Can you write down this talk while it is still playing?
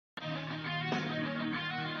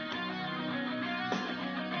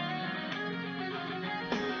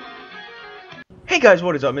Hey guys,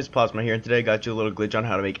 what is up? Miss Plasma here, and today I got you a little glitch on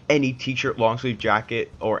how to make any t-shirt, long sleeve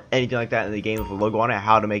jacket, or anything like that in the game with a logo on it,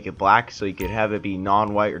 how to make it black so you could have it be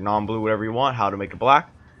non-white or non-blue, whatever you want, how to make it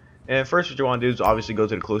black. And first what you want to do is obviously go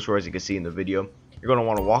to the close door as you can see in the video. You're going to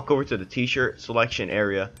want to walk over to the t-shirt selection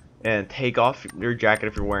area and take off your jacket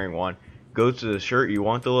if you're wearing one. Go to the shirt you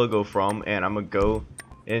want the logo from, and I'm going to go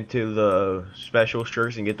into the special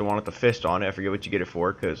shirts and get the one with the fist on it. I forget what you get it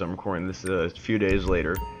for because I'm recording this a few days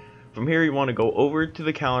later. From here you want to go over to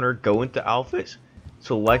the counter, go into outfits,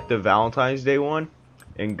 select the Valentine's Day one,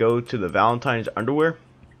 and go to the Valentine's underwear.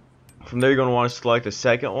 From there you're going to want to select the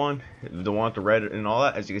second one, the one with the red and all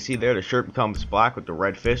that. As you can see there, the shirt becomes black with the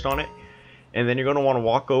red fist on it. And then you're going to want to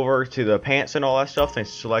walk over to the pants and all that stuff and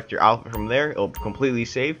select your outfit from there. It'll completely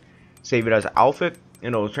save it as an outfit,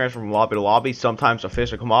 and it'll transfer from lobby to lobby. Sometimes the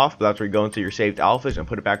fist will come off, but that's where you go into your saved outfits and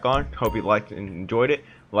put it back on. Hope you liked and enjoyed it.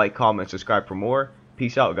 Like, comment, subscribe for more.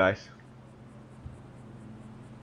 Peace out, guys.